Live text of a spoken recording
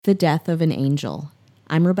The Death of an Angel.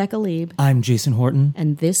 I'm Rebecca Lieb, I'm Jason Horton.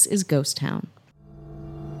 and this is Ghost Town.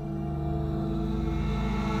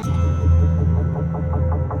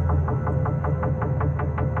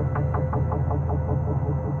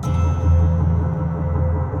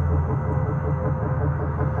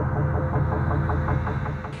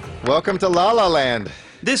 Welcome to La La Land.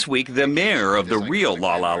 This week, the mayor of the real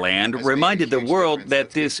La La Land reminded the world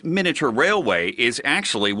that this miniature railway is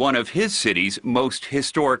actually one of his city's most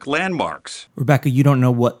historic landmarks. Rebecca, you don't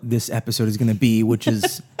know what this episode is going to be, which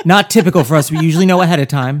is not typical for us. We usually know ahead of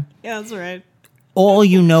time. Yeah, that's right. All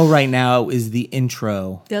you know right now is the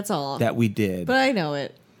intro That's all. that we did. But I know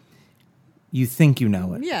it. You think you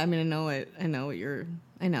know it. Yeah, I mean, I know it. I know what you're...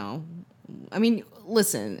 I know. I mean,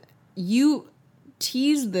 listen, you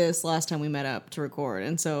teased this last time we met up to record,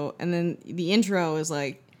 and then the intro is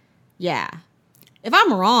like, yeah. If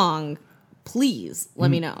I'm wrong, please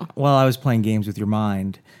let me know. Well, I was playing games with your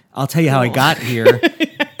mind. I'll tell you how I got here.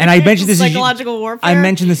 And I mentioned this psychological warfare. I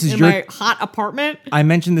mentioned this is in your my hot apartment. I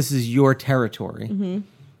mentioned this is your territory. Mm-hmm.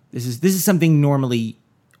 This is something normally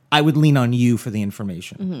I would lean on you for the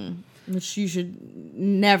information. Mm-hmm. Which you should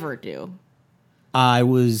never do. I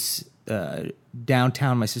was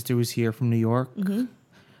downtown. My sister was here from New York. Mm-hmm.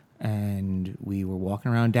 And we were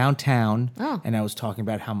walking around downtown. Oh. And I was talking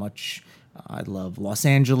about how much I love Los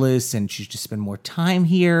Angeles and she should just spend more time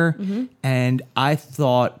here. Mm-hmm. And I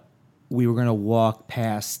thought we were going to walk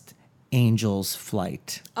past Angel's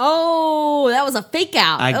Flight. Oh, that was a fake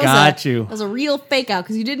out. I got you. That was a real fake out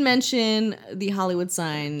because you did mention the Hollywood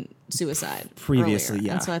sign suicide Previously, earlier,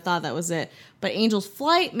 yeah. and so I thought that was it. But Angel's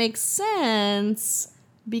Flight makes sense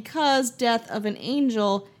because Death of an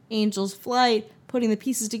Angel, Angel's Flight, putting the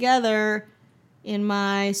pieces together in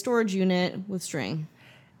my storage unit with string.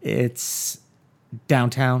 It's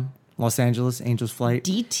downtown Los Angeles, Angel's Flight.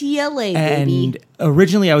 DTLA, And baby.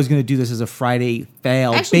 originally I was going to do this as a Friday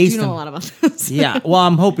fail. I actually based do know on, a lot about this. Yeah, well,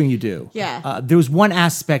 I'm hoping you do. Yeah. There was one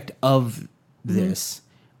aspect of this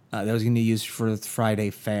that I was going to use for the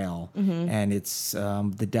Friday fail, and it's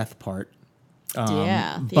the death part.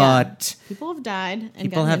 But people have died and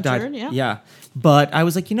people gotten have injured. died. Yeah. But I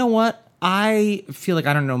was like, you know what? I feel like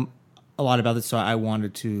I don't know a lot about this, so I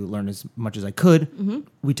wanted to learn as much as I could. Mm-hmm.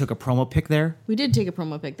 We took a promo pic there. We did take a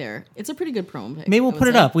promo pic there. It's a pretty good promo pic. Maybe we'll put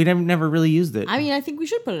it up. We never really used it. I mean, I think we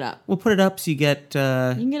should put it up. We'll put it up so you get... You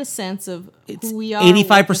can get a sense of who we are.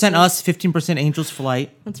 85% us, 15% Angel's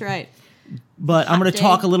Flight. That's right. But I'm going to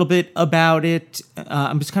talk a little bit about it.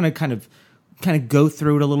 I'm just kind of go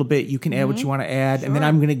through it a little bit. You can add what you want to add, and then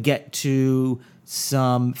I'm going to get to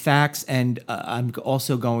some facts, and I'm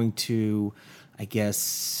also going to, I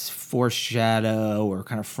guess, foreshadow or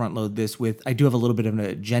kind of front load this with. I do have a little bit of an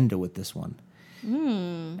agenda with this one.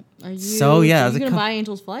 Are you? So, yeah, Are you going to buy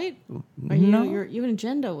Angel's Flight? Are you? No. You have an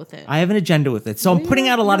agenda with it. I have an agenda with it, so I'm putting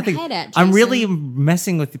out a lot of things. Head at, I'm Jason. really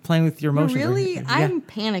messing with you, playing with your emotions. Really? Yeah. I'm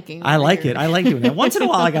panicking. I like here. it. I like doing that. Once in a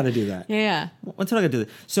while, I got to do that. Yeah. Once in a while, I got to do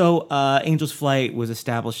that. So, Angel's Flight was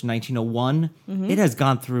established in 1901. It has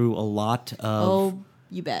gone through a lot of. Oh,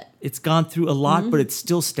 you bet. It's gone through a lot, but it's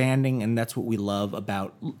still standing, and that's what we love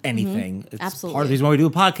about anything. It's Absolutely. part of the reason why we do a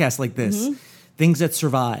podcast like this. Things that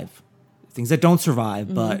survive, things that don't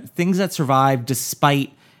survive, but things that survive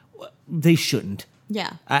despite they shouldn't.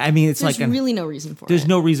 Yeah. I mean, it's There's like really no reason for it. there's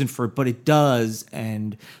no reason for it, but it does,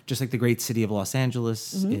 and just like the great city of Los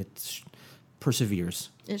Angeles, it perseveres.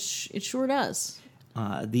 It sure does.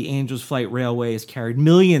 The Angel's Flight Railway has carried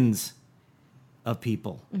millions of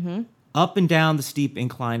people up and down the steep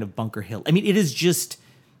incline of Bunker Hill. I mean, it is just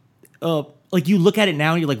like you look at it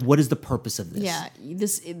now and you're like, what is the purpose of this? Yeah,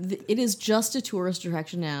 it is just a tourist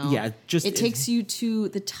attraction now. Yeah, it takes you to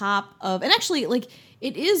the top of, and actually, like,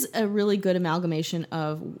 it is a really good amalgamation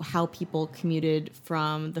of how people commuted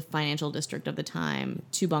from the financial district of the time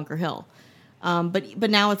to Bunker Hill. But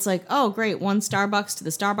now it's like, oh, great, one Starbucks to the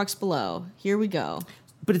Starbucks below. Here we go.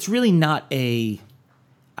 But it's really not a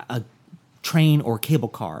train or cable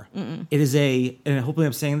car. It is and hopefully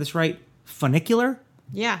I'm saying this right, funicular?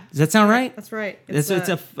 Yeah. Does that sound right? That's right. It's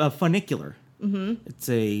a funicular. It's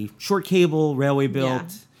a short cable railway built. Yeah.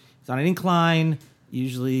 It's on an incline,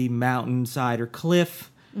 usually mountainside or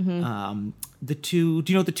cliff. Do you know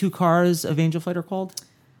what the two cars of Angel Flight are called?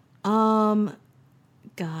 God,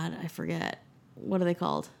 I forget. What are they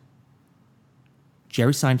called?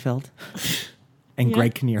 Jerry Seinfeld and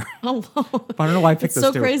Greg Kinnear. Oh, I don't know why I picked it's those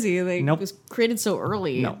so two. crazy. They Nope. was created so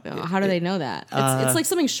early. No. How do they know that? It's like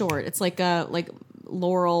something short. It's like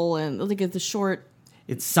Laurel and like the short.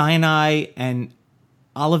 It's Sinai and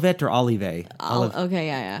Olivet or Olive. Okay,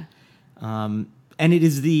 yeah. And it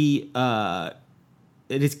is it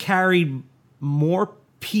has carried more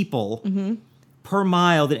people per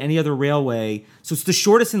mile than any other railway. So it's the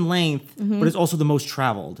shortest in length, but it's also the most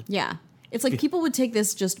traveled. Yeah. It's like people would take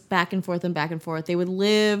this just back and forth and back and forth. They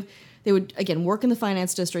would again, work in the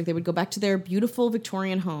finance district. They would go back to their beautiful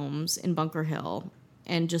Victorian homes in Bunker Hill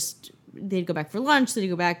and they'd go back for lunch. They'd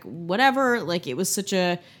go back, whatever. Like, it was such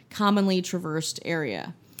a commonly traversed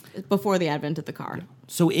area before the advent of the car. Yeah.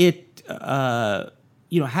 So it,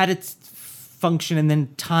 had its function, and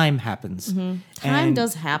then time happens. Time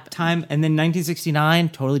does happen. And then 1969,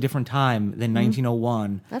 totally different time than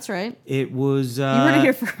 1901. That's right. It was. You heard it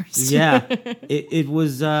here first. Yeah, it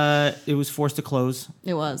was forced to close.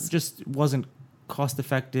 It was. Just wasn't cost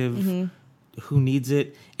effective. Who needs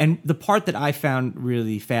it? And the part that I found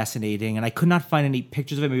really fascinating, and I could not find any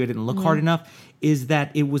pictures of it, maybe I didn't look hard enough, is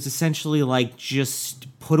that it was essentially like just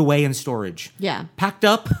put away in storage. Yeah. Packed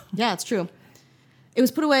up. Yeah, it's true. It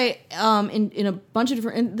was put away in a bunch of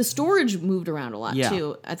different... And the storage moved around a lot,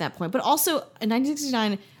 too, at that point. But also, in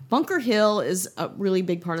 1969, Bunker Hill is a really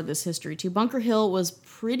big part of this history, too. Bunker Hill was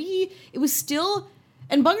pretty... It was still...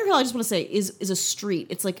 And Bunker Hill, I just want to say, is a street.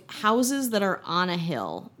 It's like houses that are on a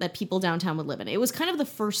hill that people downtown would live in. It was kind of the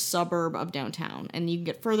first suburb of downtown. And you can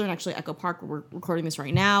get further, and actually Echo Park, where we're recording this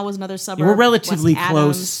right now, was another suburb. We're relatively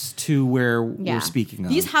close to where we're speaking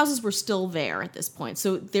of. These houses were still there at this point.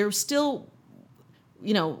 So they're still...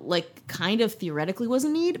 like kind of theoretically was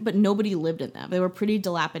in need, but nobody lived in them. They were pretty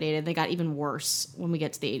dilapidated. They got even worse when we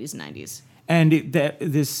get to the 80s and 90s. And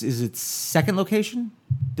this is its second location?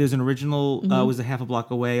 There's an original, was a half a block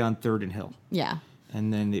away on 3rd and Hill. Yeah.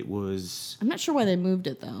 And then it was... I'm not sure why they moved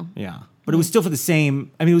it, though. Yeah. But it was still for the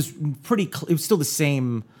same... I mean, it was it was still the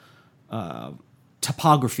same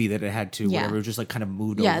topography that it had to, whatever. It was just like kind of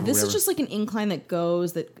moved over. Yeah, this is just like an incline that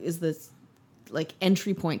is this... like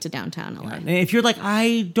entry point to downtown LA. And if you're like,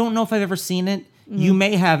 I don't know if I've ever seen it, you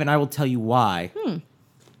may have, and I will tell you why.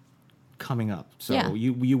 Coming up, so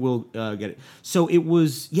you will get it. So it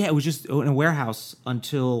was just in a warehouse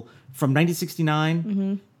until from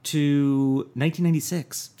 1969 to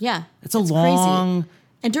 1996. Yeah, it's a long. Crazy.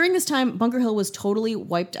 And during this time, Bunker Hill was totally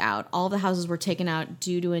wiped out. All the houses were taken out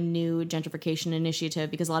due to a new gentrification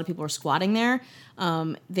initiative because a lot of people were squatting there.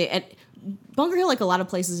 Bunker Hill, like a lot of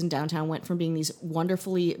places in downtown, went from being these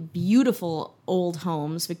wonderfully beautiful old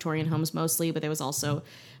homes, Victorian homes mostly, but there was also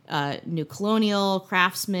new colonial,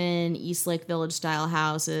 craftsman, East Lake Village style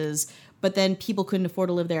houses. But then people couldn't afford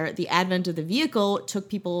to live there. The advent of the vehicle took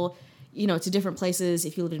people, to different places.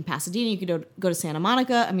 If you lived in Pasadena, you could go to Santa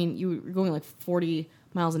Monica. I mean, you were going like 40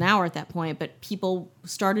 miles an hour at that point, but people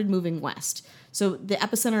started moving west. So the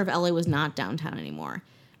epicenter of LA was not downtown anymore.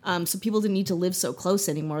 So people didn't need to live so close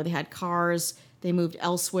anymore. They had cars. They moved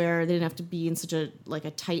elsewhere. They didn't have to be in such a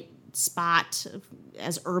tight spot,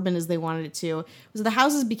 as urban as they wanted it to. So the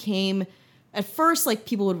houses became, at first, like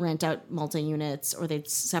people would rent out multi-units or they'd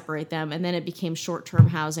separate them, and then it became short-term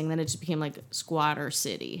housing. Then it just became like squatter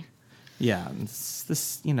city. Yeah,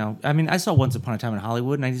 I mean, I saw Once Upon a Time in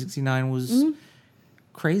Hollywood. 1969 was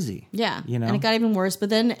crazy. Yeah, and it got even worse. But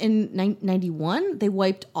then in 91, they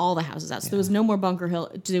wiped all the houses out. So there was no more Bunker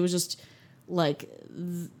Hill. It was just like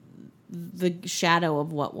the shadow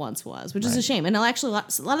of what once was, which is a shame. And actually,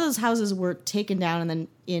 a lot of those houses were taken down, and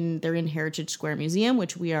then they're in Heritage Square Museum,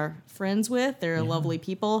 which we are friends with. They're lovely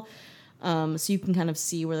people. So you can kind of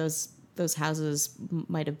see where those houses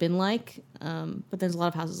might have been like. But there's a lot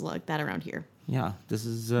of houses like that around here. Yeah, this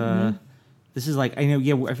is like, I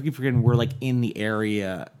know, I keep forgetting we're like in the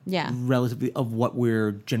area relatively of what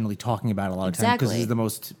we're generally talking about a lot of times, because this is the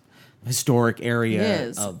most historic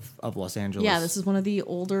area of Los Angeles. Yeah, this is one of the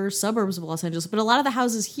older suburbs of Los Angeles. But a lot of the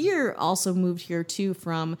houses here also moved here, too,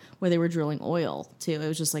 from where they were drilling oil, too. It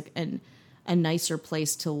was just like a nicer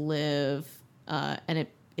place to live. And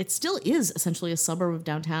it still is essentially a suburb of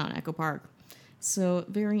downtown, Echo Park. So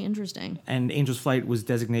very interesting. And Angel's Flight was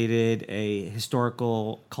designated a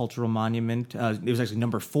historical cultural monument. It was actually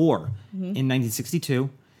number 4 in 1962,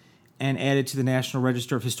 and added to the National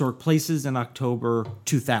Register of Historic Places in October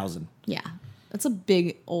 2000. Yeah, that's a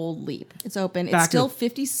big old leap. It's open. It's still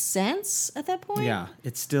 50 cents at that point. Yeah,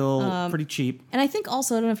 it's still pretty cheap. And I think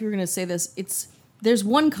also, I don't know if you were going to say this, there's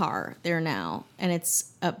one car there now, and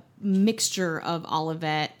it's a mixture of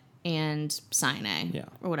Olivet and Sinai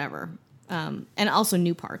or whatever. And also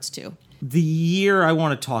new parts, too. The year I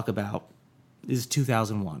want to talk about is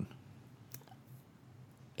 2001.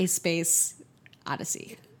 A Space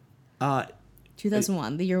Odyssey.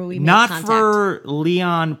 2001, the year we made not contact. For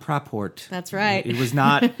Leon Proport. That's right. It was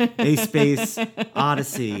not A Space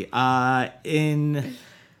Odyssey. February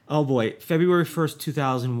 1st,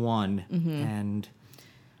 2001. And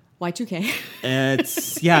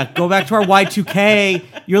Y2K. Go back to our Y2K.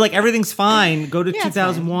 You're like, everything's fine. Go to Yeah, it's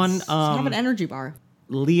 2001. fine. Just have an energy bar.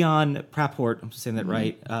 Leon Prapport, I'm saying that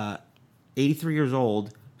right, 83 years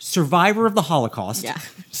old, survivor of the Holocaust. Yeah.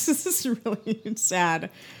 This is really sad.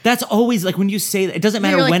 That's always like when you say that, it doesn't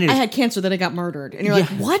matter You're like, when it is. I had cancer, then I got murdered. And you're like,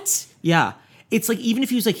 what? Yeah. It's like, even if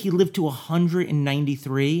he was like, he lived to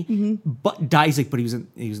 193, but dies like, but he was in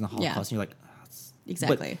the Holocaust. Yeah. And you're like,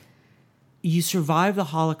 Exactly. you survive the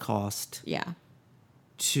Holocaust Yeah.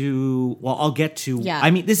 I'll get to, Yeah.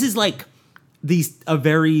 I mean, this is like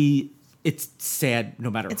it's sad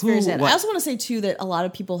no matter It's who. very sad. What. I also want to say, too, that a lot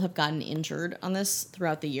of people have gotten injured on this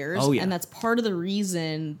throughout the years. Oh, yeah. And that's part of the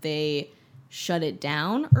reason they shut it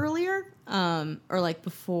down earlier, or like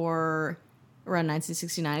before around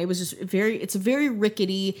 1969. It was just it's very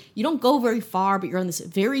rickety. You don't go very far, but you're on this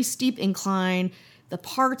very steep incline. The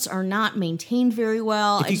parts are not maintained very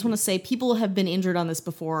well. I just want to say people have been injured on this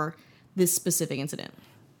before this specific incident.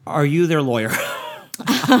 Are you their lawyer?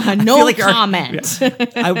 No comment.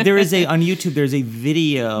 There is on YouTube, there's a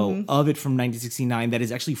video of it from 1969 that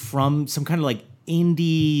is actually from some kind of like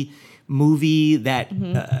indie movie that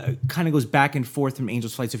kind of goes back and forth from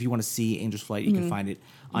Angel's Flight. So if you want to see Angel's Flight, you can find it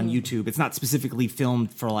on YouTube. It's not specifically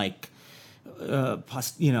filmed for like,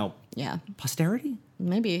 posterity.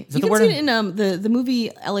 Maybe that you the can word? see it in the movie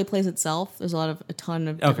LA Plays itself. There's a ton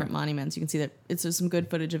of different monuments. You can see that there's some good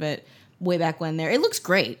footage of it way back when. There, it looks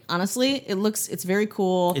great. Honestly, it's very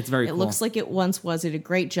cool. It's very cool. It looks like it once was. It did a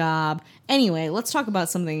great job. Anyway, let's talk about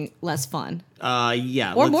something less fun or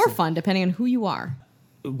more fun, depending on who you are.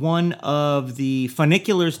 One of the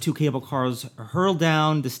funiculars, two cable cars hurled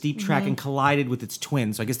down the steep track and collided with its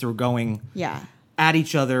twin. So I guess they were going at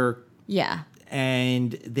each other. Yeah.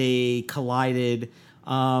 And they collided.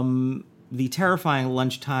 The terrifying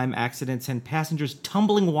lunchtime accident sent passengers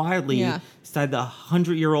tumbling wildly inside the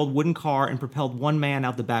 100-year-old wooden car and propelled one man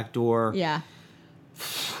out the back door. Yeah.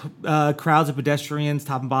 Crowds of pedestrians,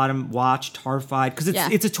 top and bottom, watched, horrified, because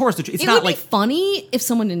it's a tourist. It's not like funny if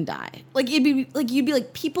someone didn't die. Like you'd be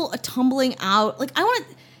like people are tumbling out. Like I want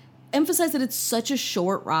to emphasize that it's such a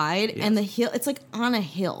short ride and the hill. It's like on a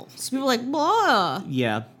hill, so people are like blah.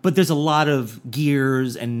 Yeah, but there's a lot of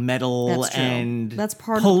gears and metal and that's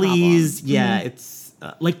part of pulleys. the problem. Yeah, it's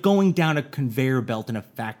like going down a conveyor belt in a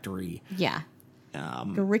factory. Yeah, a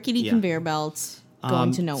rickety conveyor belt.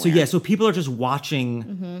 Going to nowhere. So people are just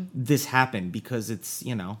watching this happen because it's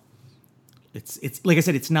it's like I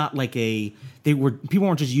said, it's not like people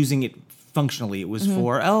weren't just using it functionally. It was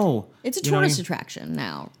for it's a tourist attraction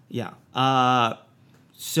now. Yeah.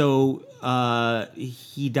 So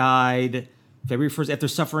he died February 1st after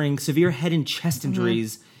suffering severe head and chest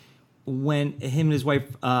injuries when him and his wife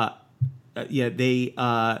they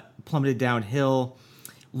plummeted downhill.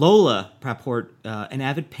 Lola Prapport, an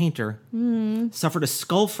avid painter, suffered a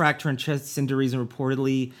skull fracture and chest injuries and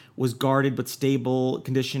reportedly was guarded but stable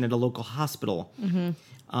condition at a local hospital.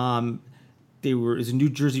 They were a New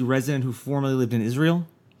Jersey resident who formerly lived in Israel.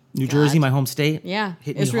 New Jersey, my home state. Yeah.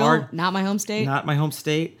 Hit Israel, me hard. not my home state. Not my home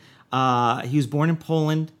state. He was born in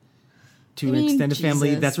Poland to an extended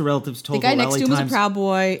family. That's what relatives told the guy LA next to him was a Times. Proud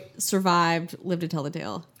Boy, survived, lived to tell the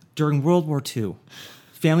tale. During World War II,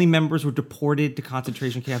 family members were deported to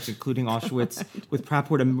concentration camps, including Auschwitz, with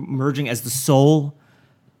Prapport emerging as the sole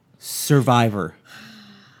survivor.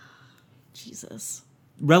 Jesus.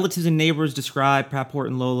 Relatives and neighbors describe Prapport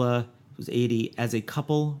and Lola, who's 80, as a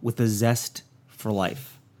couple with a zest for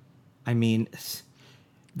life. I mean,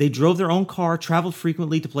 they drove their own car, traveled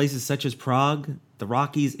frequently to places such as Prague, the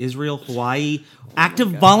Rockies, Israel, Hawaii. Active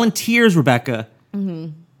volunteers, Rebecca,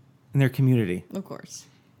 in their community. Of course.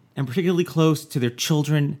 And particularly close to their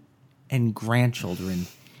children and grandchildren.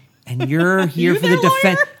 And you're here for the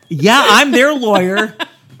defense. Yeah, I'm their lawyer.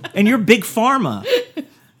 And you're Big Pharma.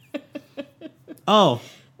 Oh.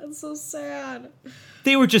 That's so sad.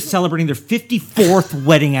 They were just celebrating their 54th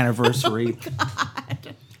wedding anniversary. Oh my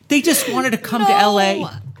God. They just wanted to come to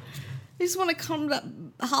LA. They just want to come to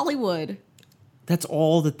Hollywood. That's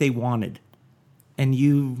all that they wanted. And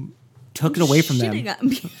you took it away from them.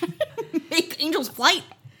 Make Angel's Flight.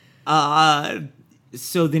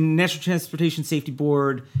 So the National Transportation Safety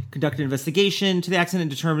Board conducted an investigation to the accident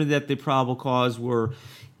and determined that the probable cause were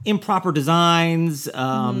improper designs,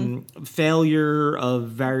 failure of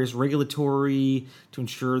various regulatory to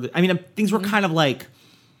ensure that. I mean, things were kind of like,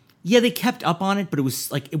 they kept up on it, but it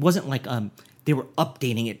wasn't like they were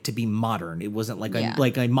updating it to be modern. It wasn't like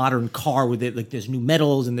a modern car with it. Like there's new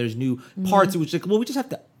metals and there's new parts. It was like, well, we just have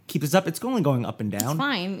to keep this up. It's only going up and down. It's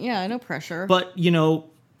fine. Yeah, no pressure. But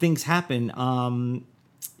things happen.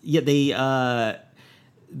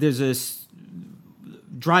 There's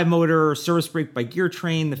drive motor, service brake by gear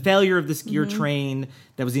train, the failure of this gear train,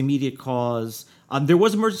 that was the immediate cause. There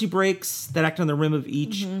was emergency brakes that acted on the rim of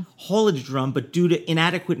each haulage drum, but due to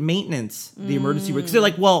inadequate maintenance, the emergency brakes, they're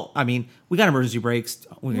like, well, I mean, we got emergency brakes.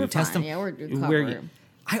 We're going to test them. Yeah, we're covered.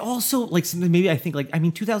 I also, like, something maybe I think, like, I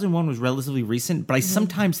mean, 2001 was relatively recent, but I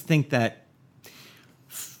sometimes think that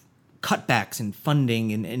cutbacks and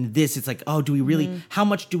funding and this, it's like, oh, do we really, how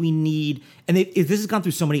much do we need? And if this has gone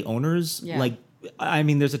through so many owners, like, I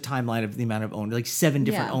mean, there's a timeline of the amount of owners, like 7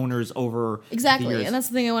 different owners over exactly. the years. And that's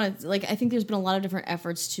the thing I want to, like, I think there's been a lot of different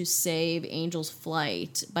efforts to save Angel's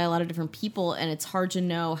flight by a lot of different people, and it's hard to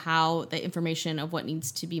know how the information of what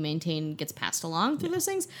needs to be maintained gets passed along through those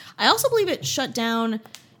things. I also believe it shut down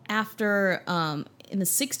after, in the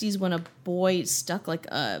 60s, when a boy stuck like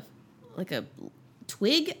a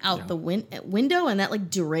twig out the window, and that like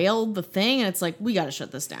derailed the thing, and it's like, we got to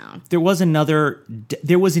shut this down. There was an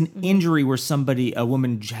injury where a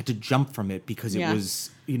woman had to jump from it because it was,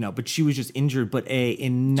 but she was just injured. But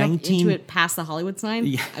into it past the Hollywood sign.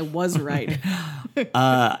 Yeah. I was right.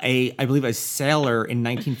 I believe a sailor in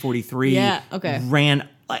 1943 ran.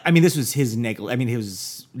 I mean, this was his negligence. I mean,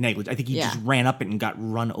 his negligence. I think he just ran up it and got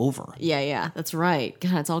run over. Yeah, that's right.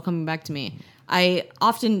 God, it's all coming back to me. I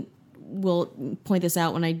often will point this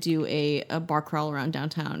out when I do a bar crawl around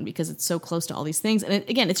downtown because it's so close to all these things. And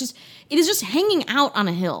it is just hanging out on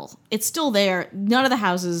a hill. It's still there. None of the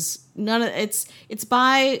houses, it's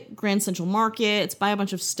by Grand Central Market. It's by a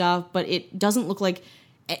bunch of stuff, but it doesn't look like,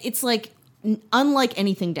 it's like unlike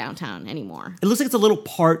anything downtown anymore. It looks like it's a little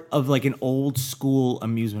part of like an old school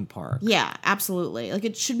amusement park. Yeah, absolutely. Like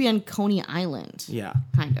it should be on Coney Island. Yeah.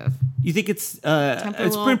 Kind of. You think it's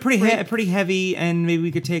pretty heavy, and maybe we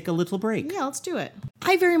could take a little break? Yeah, let's do it.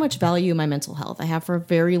 I very much value my mental health. I have for a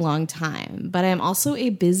very long time, but I am also a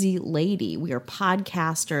busy lady. We are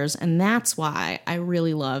podcasters, and that's why I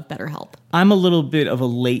really love BetterHelp. I'm a little bit of a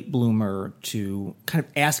late bloomer to kind of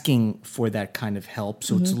asking for that kind of help,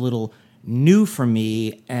 so it's a little new for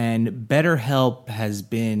me, and BetterHelp has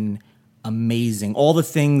been amazing. All the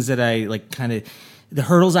things that I the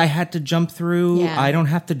hurdles I had to jump through, I don't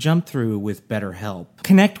have to jump through with BetterHelp.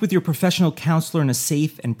 Connect with your professional counselor in a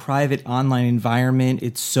safe and private online environment.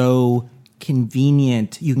 It's so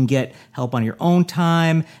convenient. You can get help on your own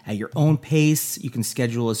time, at your own pace. You can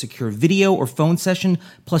schedule a secure video or phone session,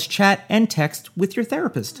 plus chat and text with your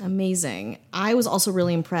therapist. Amazing. I was also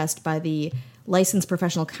really impressed by the licensed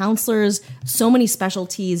professional counselors, so many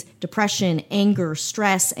specialties: depression, anger,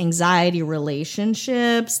 stress, anxiety,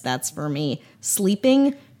 relationships, that's for me,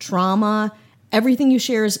 sleeping, trauma. Everything you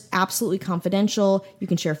share is absolutely confidential. You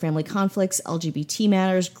can share family conflicts, LGBT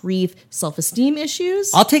matters, grief, self-esteem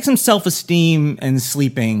issues. I'll take some self-esteem and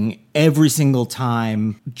sleeping every single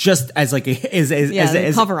time, just as like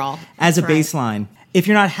as coverall, as a baseline. If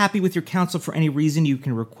you're not happy with your counselor for any reason, you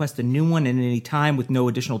can request a new one at any time with no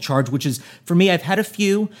additional charge, which is, for me, I've had a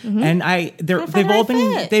few, and they've all been,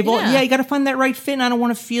 you got to find that right fit. And I don't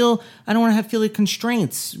want to feel the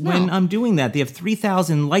constraints when I'm doing that. They have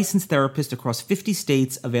 3,000 licensed therapists across 50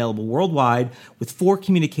 states available worldwide with 4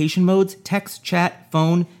 communication modes: text, chat,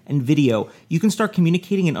 phone, and video. You can start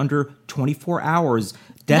communicating in under 24 hours.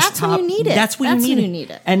 Desktop, that's when you need it. That's when you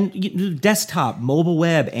need it. And desktop, mobile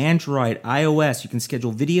web, Android, iOS. You can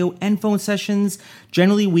schedule video and phone sessions,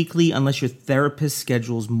 generally weekly, unless your therapist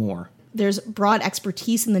schedules more. There's broad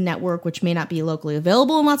expertise in the network, which may not be locally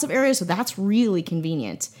available in lots of areas, so that's really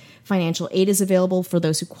convenient. Financial aid is available for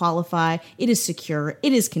those who qualify. It is secure.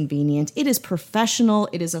 It is convenient. It is professional.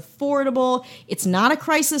 It is affordable. It's not a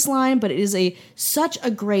crisis line, but it is such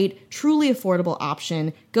a great, truly affordable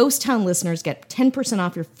option. Ghost Town listeners get 10%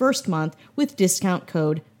 off your first month with discount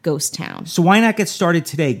code GHOSTTOWN. So why not get started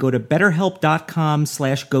today? Go to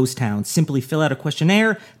BetterHelp.com/GhostTown. Simply fill out a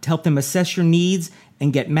questionnaire to help them assess your needs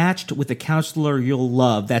and get matched with a counselor you'll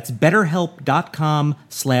love. That's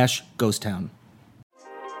BetterHelp.com/GhostTown.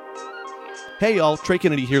 Hey y'all, Trey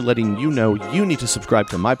Kennedy here, letting you know you need to subscribe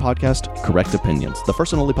to my podcast, Correct Opinions, the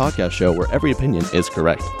first and only podcast show where every opinion is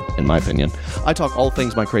correct, in my opinion. I talk all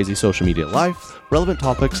things my crazy social media life, relevant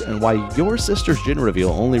topics, and why your sister's gender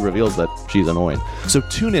reveal only reveals that she's annoying. So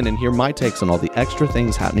tune in and hear my takes on all the extra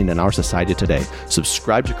things happening in our society today.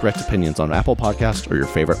 Subscribe to Correct Opinions on Apple Podcasts or your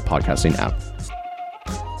favorite podcasting app.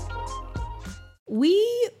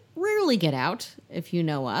 We rarely get out, if you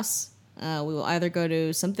know us. We will either go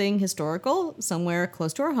to something historical somewhere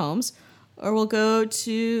close to our homes, or we'll go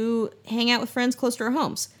to hang out with friends close to our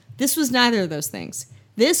homes. This was neither of those things.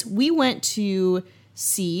 We went to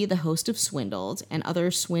see the host of Swindled and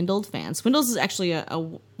other Swindled fans. Swindled is actually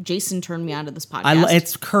a Jason turned me on to this podcast.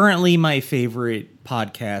 It's currently my favorite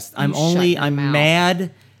podcast. I'm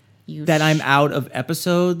mad that I'm out of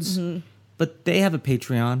episodes, but they have a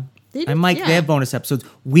Patreon. They have bonus episodes.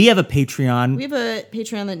 We have a Patreon. We have a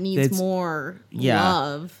Patreon that needs more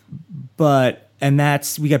love. And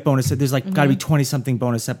we got bonus. There's like got to be 20 something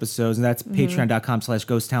bonus episodes, and that's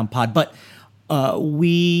patreon.com/ghosttownpod. But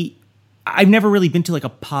I've never really been to like a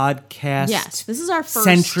podcast. Yes, this is our first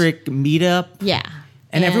centric meetup. Yeah.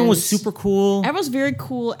 And everyone was super cool. Everyone was very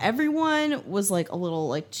cool. Everyone was like a little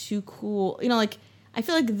like too cool. You know, like I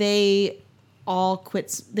feel like they all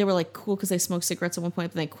quit. They were like cool because they smoked cigarettes at one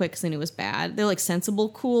point, but they quit because they knew it was bad. They're like sensible,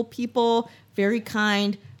 cool people, very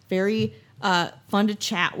kind, very fun to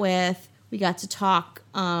chat with. We got to talk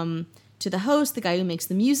to the host, the guy who makes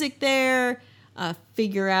the music there,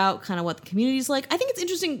 figure out kind of what the community's like. I think it's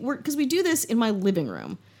interesting because we do this in my living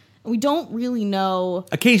room. And we don't really know.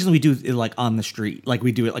 Occasionally we do it like on the street, like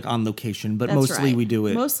we do it like on location, but mostly we do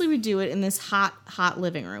it. Mostly we do it in this hot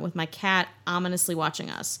living room with my cat ominously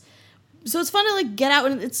watching us. So it's fun to like get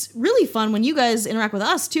out, and it's really fun when you guys interact with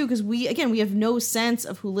us too, because we have no sense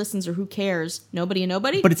of who listens or who cares. Nobody and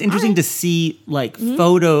nobody. But it's interesting to see like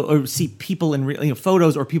see people in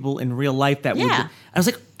photos or people in real life that would. I was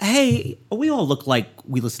like, hey, we all look like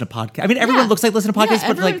we listen to podcasts. I mean, everyone looks like listen to podcasts,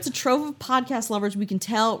 but like it's a trove of podcast lovers. We can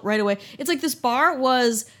tell right away. It's like this bar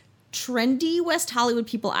was trendy West Hollywood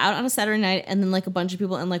people out on a Saturday night, and then like a bunch of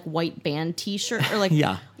people in like white band t-shirt or like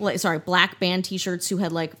black band t-shirts who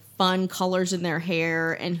had like fun colors in their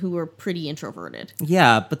hair and who were pretty introverted.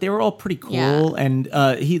 Yeah, but they were all pretty cool. Yeah. And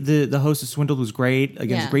the host of Swindled was great.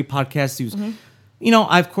 Again, it's a great podcast. He was,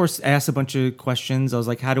 I of course asked a bunch of questions. I was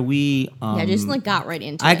like, how do we? Jason like got right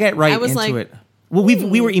into it. I get right into it. Well,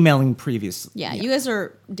 we were emailing previously. Yeah, you guys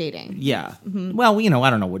are dating. Yeah. Well, I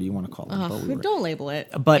don't know what do you want to call it. But don't label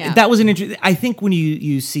it. But that was an interesting. I think when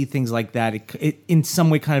you see things like that, it in some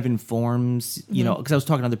way kind of informs. Because I was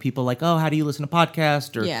talking to other people like, oh, how do you listen to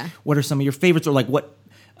podcasts, or what are some of your favorites, or like what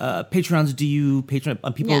Patreons do you patron?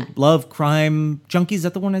 People love Crime Junkies. Is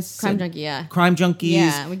that the one I said? Crime Junkie, yeah. Crime Junkies.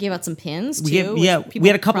 Yeah, we gave out some pins too. We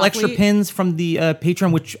had a couple extra pins from the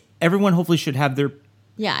Patreon, which everyone hopefully should have their.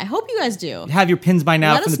 Yeah, I hope you guys do. Have your pins by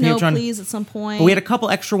now from the Patreon. Let us know, please, at some point. But we had a couple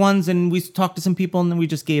extra ones, and we talked to some people, and then we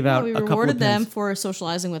just gave out a couple of pins. We rewarded them for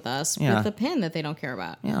socializing with us with a pin that they don't care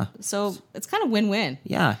about. Yeah. So it's kind of win-win.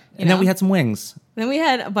 Yeah. And then we had some wings. Then we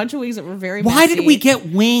had a bunch of wings that were very Why did we get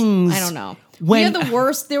wings? I don't know. We had the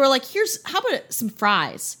worst. They were like, how about some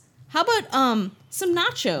fries? How about some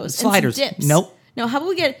nachos sliders. And some dips? Nope. No, how about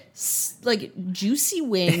we get like juicy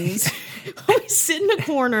wings? We sit in a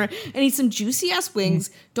corner and eat some juicy ass wings.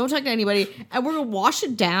 Don't talk to anybody, and we're gonna wash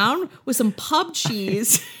it down with some pub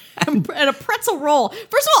cheese and a pretzel roll.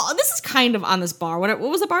 First of all, this is kind of on this bar. What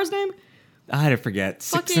was the bar's name? I had to forget.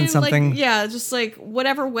 Six and something. Just like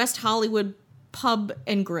whatever West Hollywood pub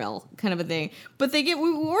and grill kind of a thing. But we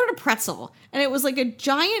ordered a pretzel, and it was like a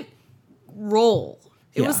giant roll.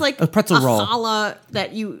 It was like a pretzel roll challah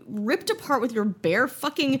that you ripped apart with your bare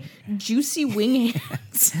fucking juicy wing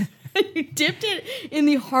hands. And you dipped it in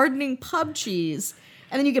the hardening pub cheese.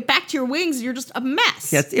 And then you get back to your wings and you're just a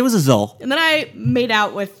mess. Yes, it was a Zol. And then I made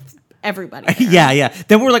out with everybody. Yeah.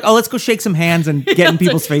 Then we're like, oh, let's go shake some hands and get in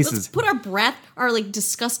people's faces. Let's put our like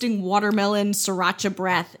disgusting watermelon sriracha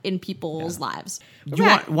breath in people's lives. Do you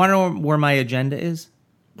want to know where my agenda is?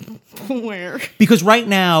 Where? Because right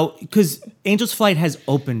now, Angel's Flight has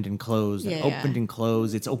opened and closed, and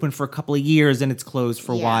closed. It's open for a couple of years and it's closed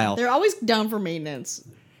for a while. They're always down for maintenance,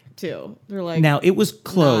 too. They're like, now it was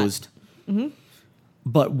closed,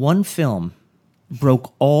 but one film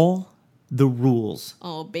broke all the rules.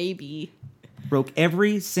 Oh, baby! Broke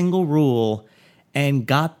every single rule and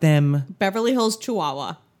got them. Beverly Hills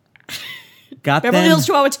Chihuahua. Beverly Hills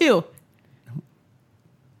Chihuahua 2.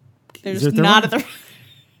 They're just not at the.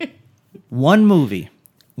 One movie,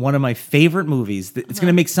 one of my favorite movies. It's going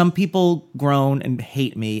to make some people groan and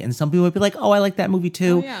hate me, and some people would be like, "Oh, I like that movie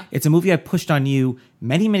too." Oh, yeah. It's a movie I pushed on you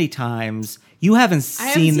many, many times. You haven't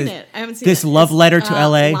seen it. I haven't seen this love letter to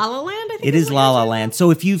L.A. La La Land. I think it is La La Land.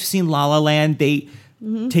 So if you've seen La La Land, they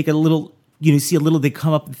take a little. See a little. They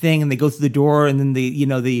come up the thing and they go through the door, and then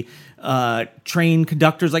the train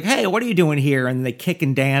conductor's like, "Hey, what are you doing here?" And they kick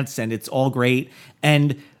and dance, and it's all great.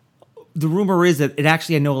 And the rumor is that it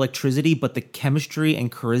actually had no electricity, but the chemistry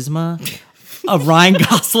and charisma of Ryan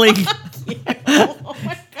Gosling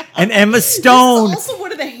and Emma Stone. This is also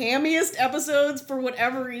one of the hammiest episodes for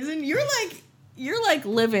whatever reason. You're like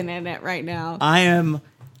living in it right now. I am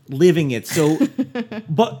living it. So,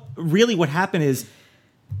 but really, what happened is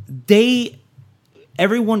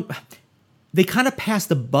everyone, they kind of passed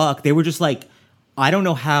the buck. They were just like, I don't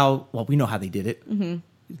know how. Well, we know how they did it.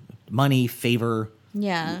 Mm-hmm. Money, favor,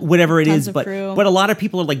 whatever it is. But a lot of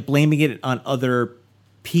people are like blaming it on other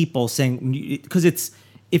people, saying because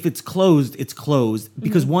if it's closed, it's closed.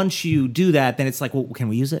 Because once you do that, then it's like, well, can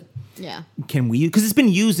we use it? Yeah. Can we? Because it's been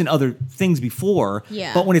used in other things before.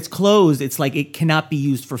 Yeah. But when it's closed, it's like it cannot be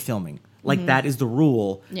used for filming. Like that is the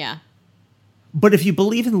rule. Yeah. But if you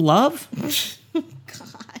believe in love,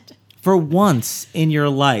 God, for once in your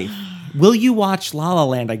life, will you watch La La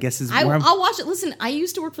Land? I guess is where I'll watch it. Listen, I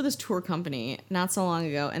used to work for this tour company not so long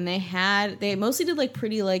ago, and they mostly did like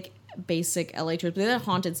pretty like basic LA tours, but they did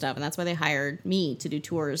haunted stuff, and that's why they hired me to do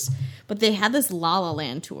tours. But they had this La La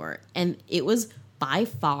Land tour, and it was by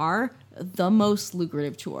far the most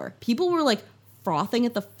lucrative tour. People were like frothing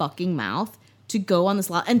at the fucking mouth to go on this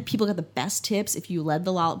and people got the best tips if you led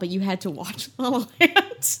the La La, but you had to watch La La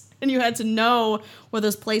Land and you had to know where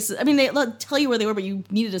those places. I mean, they tell you where they were, but you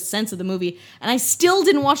needed a sense of the movie. And I still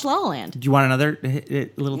didn't watch La La Land. Do you want another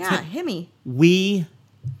little tip? Yeah, hit me. We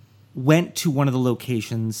went to one of the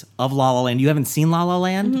locations of La La Land. You haven't seen La La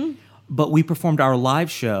Land, but we performed our live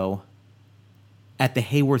show at the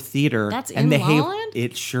Hayworth Theater. That's in La La Land?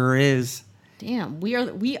 It sure is. Damn,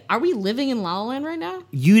 are we living in La La Land right now?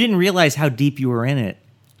 You didn't realize how deep you were in it.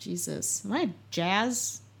 Jesus, am I a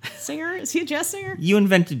jazz singer? Is he a jazz singer? You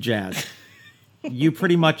invented jazz. You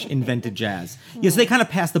pretty much invented jazz. Yes, they kind of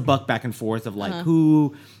passed the buck back and forth of like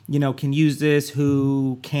who can use this,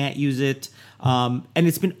 who can't use it, and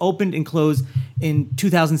it's been opened and closed in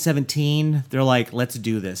 2017. They're like, let's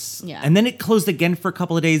do this, and then it closed again for a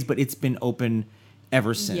couple of days, but it's been open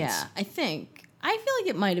ever since. Yeah, I feel like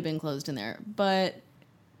it might have been closed in there, but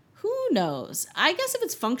who knows? I guess if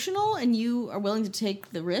it's functional and you are willing to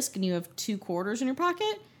take the risk and you have $2 in your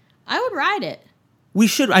pocket, I would ride it. We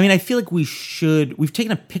should. I mean, I feel like we should. We've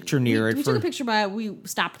taken a picture near it. We took a picture by it. We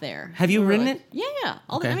stopped there. Have you ridden it? Yeah.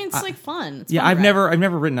 Okay. I mean, it's like fun. It's yeah, fun I've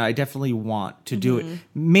never ridden it. I definitely want to do it,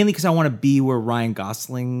 mainly because I want to be where Ryan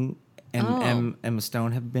Gosling and Emma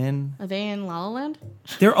Stone have been. Are they in La La Land?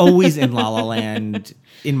 They're always in La La Land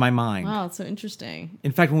in my mind. Wow, it's so interesting.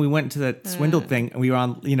 In fact, when we went to that Swindle thing and we were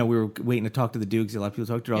on, we were waiting to talk to the Dukes. A lot of people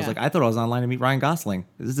talked to her. I was like, I thought I was online to meet Ryan Gosling.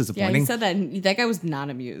 This is disappointing. Yeah, he said that. And that guy was not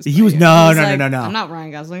amused. He was no. I'm not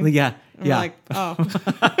Ryan Gosling. Yeah. We're like, oh.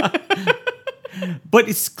 But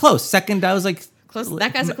it's close. Second, I was like, close.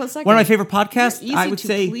 That guy's a close second. One of my favorite podcasts, Easy I would to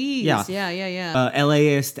say. Please. Yeah.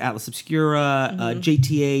 LAist, Atlas Obscura,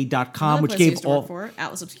 JTA.com, which gave all. For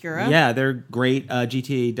Atlas Obscura. Yeah, they're great.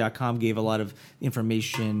 JTA.com gave a lot of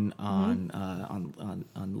information on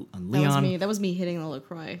Leon. That was me hitting the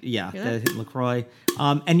LaCroix. Yeah, that LaCroix.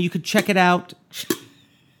 And you could check it out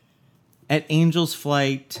at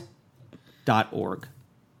angelsflight.org.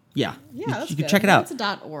 Yeah, that's you good. can check it out. It's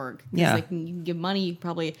a .org. Yeah, like you can give money.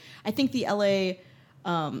 Probably, I think the LA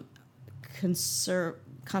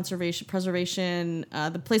conservation preservation,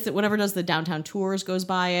 the place that whatever does the downtown tours goes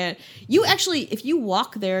by it. You actually, if you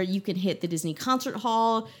walk there, you can hit the Disney Concert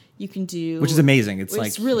Hall. You can do, which is amazing.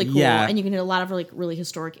 It's really cool, yeah. And you can hit a lot of really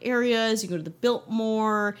historic areas. You can go to the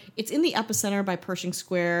Biltmore. It's in the Epicenter by Pershing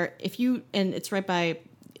Square. And it's right by.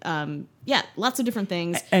 Lots of different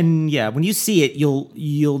things. And yeah, when you see it,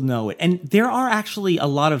 you'll know it. And there are actually a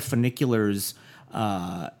lot of funiculars.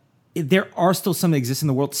 There are still some that exist in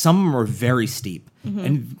the world. Some of them are very steep,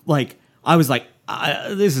 and like I was like,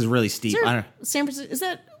 this is really steep. San Francisco, is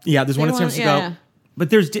that? Yeah, there's one in San Francisco. Yeah. But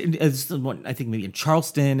there's one, I think maybe in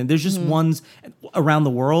Charleston, and there's just ones around the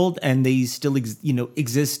world, and they still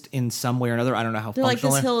exist in some way or another. I don't know how. They're like,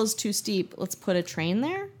 this hill is too steep. Let's put a train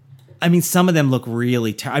there. I mean, some of them look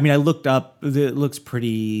really. I looked up. It looks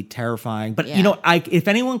pretty terrifying. But if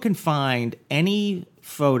anyone can find any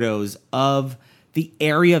photos of the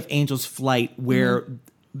area of Angel's Flight where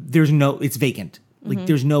it's vacant, like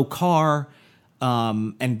there's no car,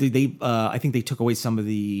 and they I think they took away some of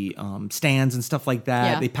the stands and stuff like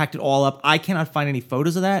that. Yeah. They packed it all up. I cannot find any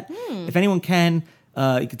photos of that. If anyone can.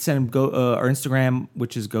 You could send them our Instagram,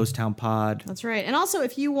 which is Ghost Town Pod. That's right. And also,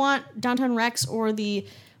 if you want Downtown Rex or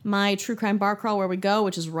my True Crime Bar Crawl Where We Go,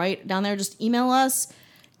 which is right down there, just email us,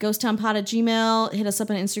 ghosttownpod@gmail.com, hit us up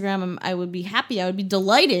on Instagram. I would be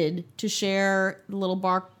delighted to share the little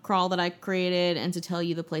bar crawl that I created and to tell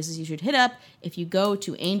you the places you should hit up if you go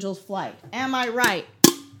to Angel's Flight. Am I right?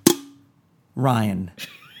 Ryan.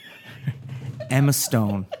 Emma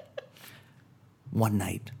Stone. One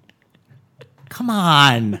night. Come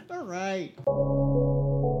on. All right.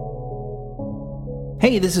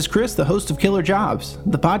 Hey, this is Chris, the host of Killer Jobs,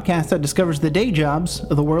 the podcast that discovers the day jobs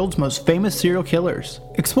of the world's most famous serial killers.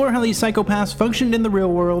 Explore how these psychopaths functioned in the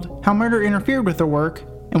real world, how murder interfered with their work,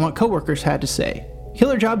 and what coworkers had to say.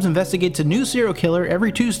 Killer Jobs investigates a new serial killer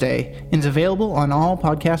every Tuesday and is available on all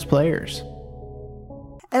podcast players.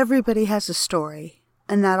 Everybody has a story,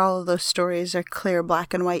 and not all of those stories are clear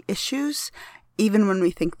black and white issues, even when we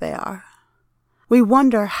think they are. We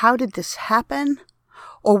wonder, how did this happen?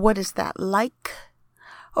 Or what is that like?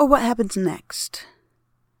 Or what happens next?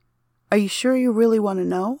 Are you sure you really want to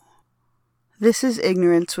know? This is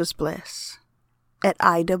Ignorance Was Bliss at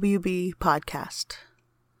IWB Podcast.